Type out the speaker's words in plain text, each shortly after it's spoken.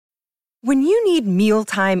When you need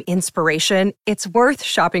mealtime inspiration, it's worth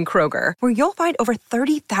shopping Kroger, where you'll find over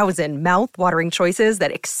 30,000 mouth-watering choices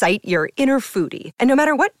that excite your inner foodie. And no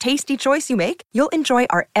matter what tasty choice you make, you'll enjoy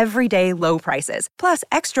our everyday low prices, plus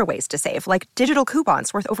extra ways to save, like digital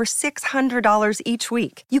coupons worth over $600 each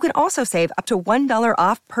week. You can also save up to $1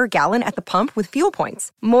 off per gallon at the pump with fuel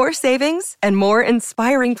points. More savings and more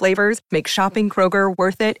inspiring flavors make shopping Kroger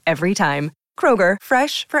worth it every time. Kroger,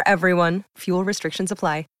 fresh for everyone. Fuel restrictions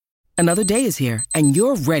apply. Another day is here, and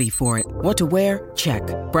you're ready for it. What to wear? Check.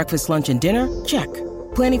 Breakfast, lunch, and dinner? Check.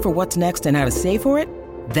 Planning for what's next and how to save for it?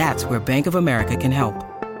 That's where Bank of America can help.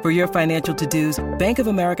 For your financial to-dos, Bank of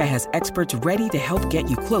America has experts ready to help get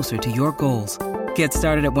you closer to your goals. Get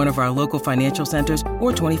started at one of our local financial centers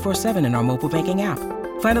or 24/7 in our mobile banking app.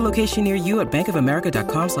 Find a location near you at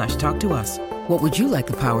bankofamerica.com/talktous. What would you like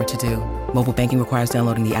the power to do? Mobile banking requires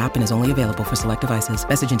downloading the app and is only available for select devices.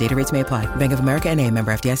 Message and data rates may apply. Bank of America N.A.,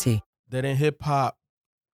 member FDIC. That in hip hop.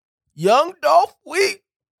 Young Dolph Week.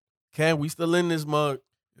 Ken, we still in this mug.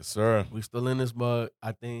 Yes, sir. We still in this mug.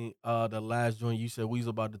 I think the last joint you said we was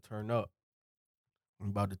about to turn up. I'm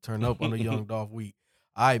about to turn up on the Young Dolph Week.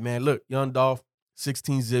 All right, man. Look, Young Dolph,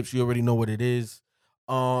 16 zips. You already know what it is.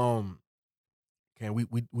 Ken,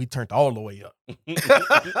 we turned all the way up.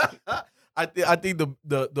 I think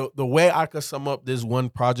the way I could sum up this one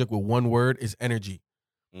project with one word is energy.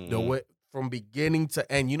 Mm-hmm. The way from beginning to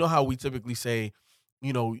end. You know how we typically say,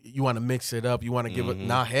 you know, you want to mix it up, you want to give it.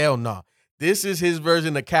 Nah, hell no. Nah. This is his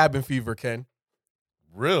version of Cabin Fever, Ken.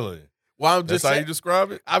 Really? Well, I'm just saying, how you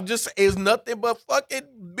describe it? It's nothing but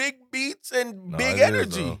fucking big beats and big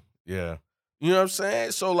energy. Yeah. You know what I'm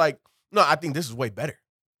saying? So like, no, I think this is way better.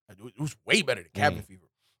 It was way better than Cabin Fever.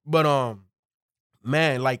 But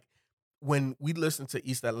man, like when we listen to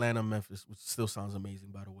East Atlanta, Memphis, which still sounds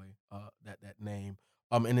amazing, by the way, that name.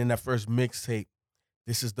 And in that first mixtape,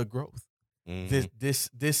 this is the growth. Mm-hmm.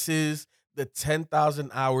 This is the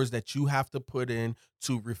 10,000 hours that you have to put in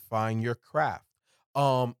to refine your craft.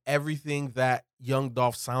 Everything that Young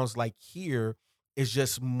Dolph sounds like here is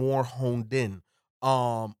just more honed in,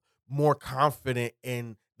 more confident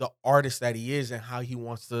in the artist that he is and how he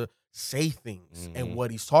wants to say things and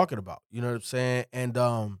what he's talking about. You know what I'm saying? And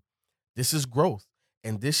this is growth.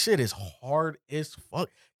 And this shit is hard as fuck.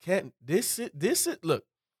 This is look,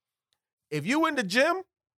 if you in the gym,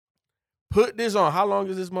 put this on. How long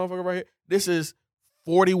is this motherfucker right here? This is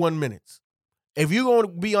 41 minutes. If you're going to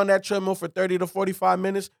be on that treadmill for 30 to 45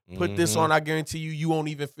 minutes, put this on. I guarantee you won't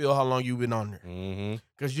even feel how long you've been on there.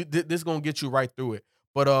 Because this is going to get you right through it.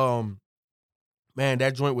 But, man,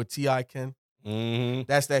 that joint with T.I., Ken,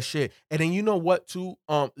 that's that shit. And then you know what, too?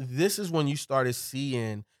 This is when you started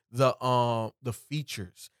seeing the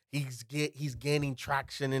features. He's gaining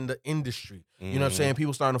traction in the industry. You know what I'm saying?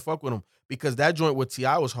 People starting to fuck with him. Because that joint with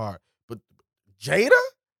T.I. was hard. But Jada?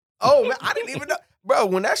 Oh, man, I didn't even know. Bro,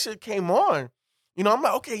 when that shit came on, you know, I'm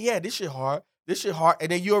like, okay, yeah, this shit hard. This shit hard.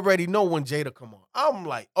 And then you already know when Jada come on. I'm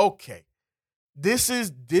like, okay, this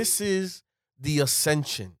is the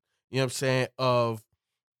ascension, you know what I'm saying, of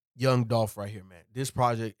Young Dolph right here, man. This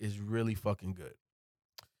project is really fucking good.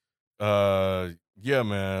 Yeah,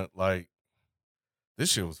 man. Like,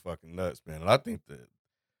 this shit was fucking nuts, man. And I think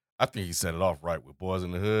he set it off right with Boys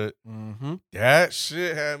in the Hood. That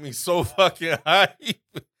shit had me so fucking hype.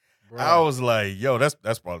 Bro. I was like, yo, that's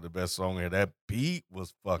probably the best song here. That beat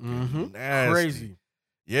was fucking nasty. Crazy.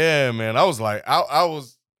 Yeah, man. I was like,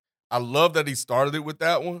 I love that he started it with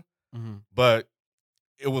that one, but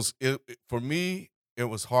for me, it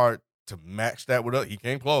was hard to match that with he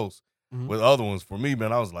came close with other ones. For me,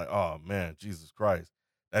 man, I was like, oh man, Jesus Christ.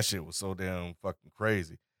 That shit was so damn fucking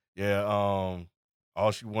crazy. Yeah,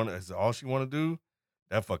 all she wanna do,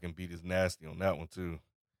 that fucking beat is nasty on that one too.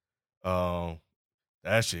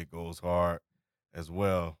 That shit goes hard as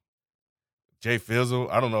well. Jay Fizzle,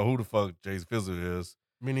 I don't know who the fuck Jay Fizzle is.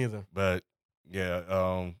 Me neither. But yeah,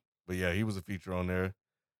 he was a feature on there.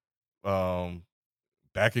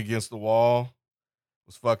 Back Against the Wall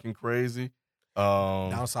was fucking crazy.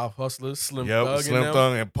 Down South Hustlers, Slim Thug.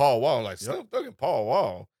 Thug and Paul Wall. Like, Slim Thug and Paul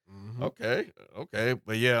Wall. Okay.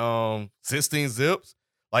 But yeah, 16 Zips.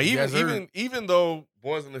 Like, even though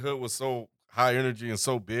Boys in the Hood was so high energy and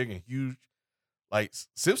so big and huge, like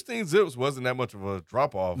 16 Zips wasn't that much of a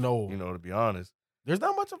drop off. No, you know, to be honest, there's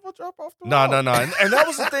not much of a drop off. No, and that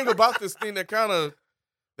was the thing about this thing that kind of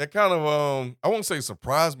I won't say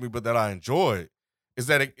surprised me, but that I enjoyed is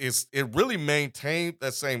that it really maintained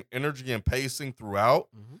that same energy and pacing throughout.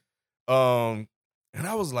 And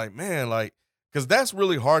I was like, man, like, because that's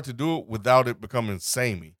really hard to do it without it becoming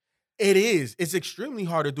samey. It is. It's extremely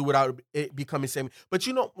hard to do without it becoming samey. But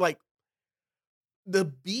you know, like, the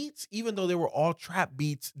beats, even though they were all trap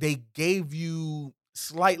beats, they gave you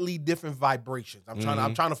slightly different vibrations.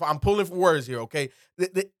 I'm pulling for words here, okay?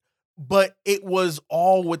 But it was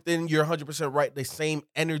all within, you're 100% right, the same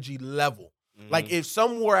energy level. Like if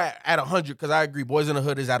somewhere at 100, because I agree, Boys in the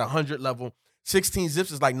Hood is at 100 level, 16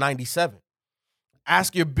 Zips is like 97.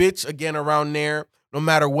 Ask Your Bitch, again, around there. No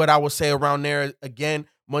matter what I would say around there, again,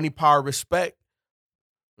 Money, Power, Respect.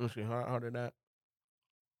 Let's see, how did that?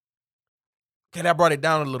 Okay, that brought it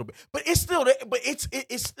down a little bit, but it's still,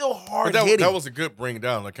 it's still hard hitting. That was a good bring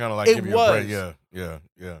down, like kind of like it give you was. a break.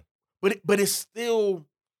 Yeah. But it's still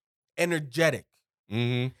energetic.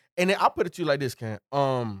 Mm-hmm. And then I'll put it to you like this, Ken.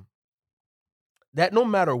 That no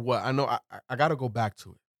matter what, I know I got to go back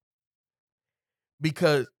to it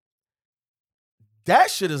because that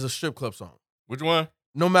shit is a strip club song. Which one?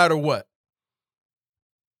 No matter what.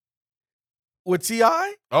 With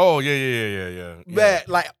T.I.? Oh, yeah. Man,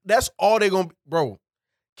 like, that's all they gonna be. Bro,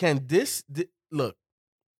 can this look,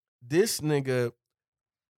 this nigga,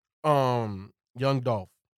 Young Dolph,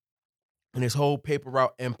 and his whole Paper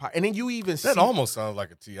Route Empire, and then you even see. That almost sounds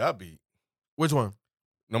like a T.I. beat. Which one?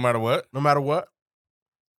 No matter what? No matter what?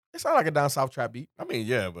 It sounds like a down south trap beat. I mean,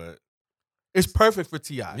 yeah, but. It's perfect for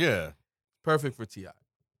T.I. Yeah. Perfect for T.I.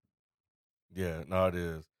 Yeah, no, it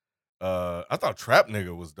is. I thought Trap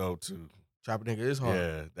Nigga was dope, too. Trap Nigga is hard.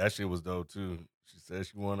 Yeah, that shit was dope, too. She said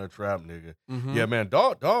she wanted a Trap Nigga. Mm-hmm. Yeah, man,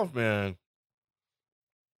 Dolph, man,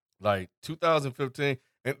 like 2015.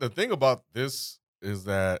 And the thing about this is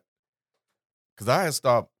that, because I had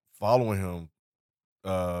stopped following him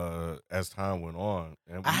as time went on.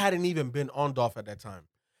 And I hadn't even been on Dolph at that time.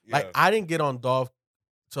 Yeah. Like, I didn't get on Dolph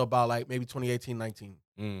till about, like, maybe 2018, 19.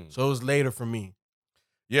 So it was later for me.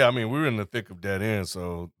 Yeah, I mean, we were in the thick of Dead End,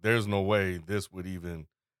 so there's no way this would even,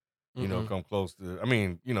 you know, come close to. I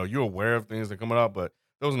mean, you know, you're aware of things that are coming out, but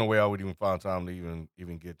there was no way I would even find time to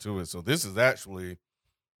even get to it. So this is actually,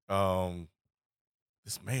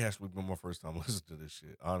 this may actually be my first time listening to this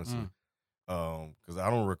shit, honestly, because I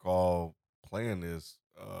don't recall playing this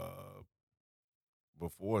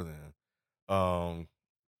before then,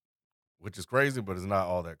 which is crazy, but it's not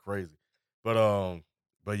all that crazy.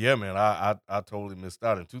 But yeah, man, I totally missed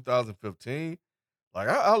out in 2015. Like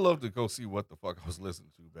I love to go see what the fuck I was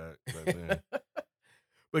listening to back then.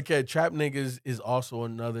 But okay, Trap Niggas is also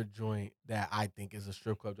another joint that I think is a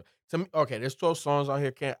strip club. To me, okay, there's 12 songs on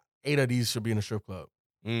here. 8 of these should be in a strip club.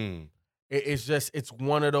 It's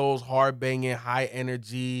one of those hard banging, high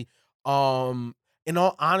energy. In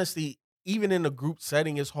all honesty, even in the group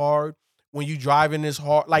setting, it's hard. When you driving, it's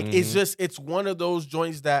hard. Like it's one of those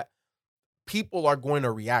joints that people are going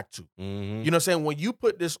to react to. You know what I'm saying? When you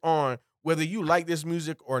put this on, whether you like this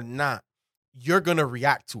music or not, you're going to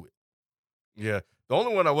react to it. Yeah. The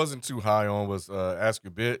only one I wasn't too high on was Ask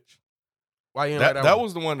Your Bitch. Why you that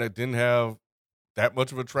was the one that didn't have that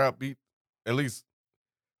much of a trap beat, at least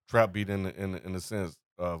trap beat in the sense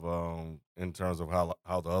of in terms of how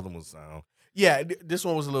the other ones sound. Yeah, this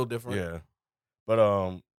one was a little different. Yeah.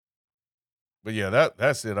 But yeah,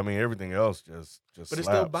 that's it. I mean, everything else just But slaps. it's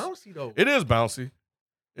still bouncy though. It is bouncy.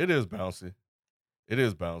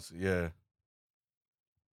 Yeah.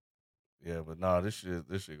 Yeah, but nah, this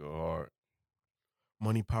shit go hard.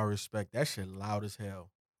 Money, Power, Respect. That shit loud as hell.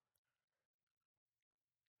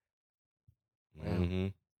 Yeah,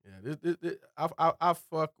 I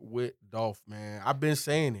fuck with Dolph, man. I've been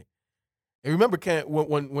saying it. And remember, Ken,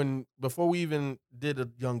 when before we even did a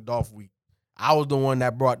Young Dolph week, I was the one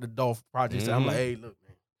that brought the Dolph project. I'm like, hey, look,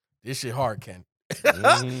 man, this shit hard, Ken.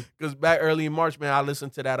 Because back early in March, man, I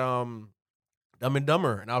listened to that Dumb and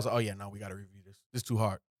Dumber, and I was like, oh yeah, no, we gotta review this. This is too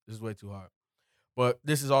hard. This is way too hard. But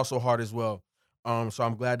this is also hard as well. So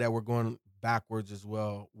I'm glad that we're going backwards as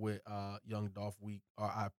well with Young Dolph Week,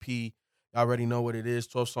 RIP. Y'all already know what it is.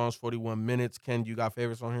 12 songs, 41 minutes. Ken, you got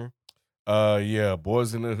favorites on here? Yeah,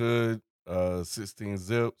 Boys in the Hood, 16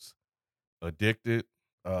 Zips, Addicted.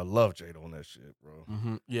 Love Jada on that shit,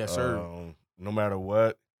 bro. Yes, sir. No matter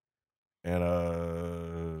what, and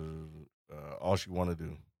All She Wanna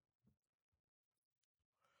Do.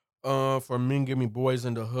 For me, give me Boys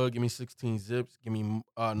in the Hood. Give me 16 Zips. Give me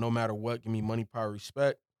No Matter What. Give me Money, Power,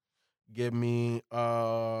 Respect. Give me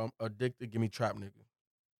Addicted. Give me Trap Nigga.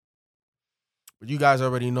 But you guys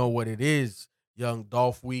already know what it is. Young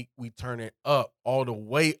Dolph Week. We turn it up, all the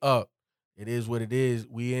way up. It is what it is.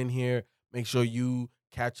 We in here. Make sure you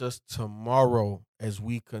catch us tomorrow as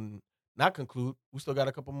we can not conclude. We still got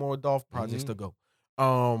a couple more Dolph projects to go.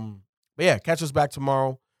 But yeah, catch us back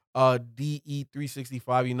tomorrow.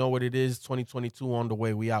 DE365, you know what it is. 2022 on the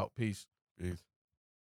way. We out. Peace.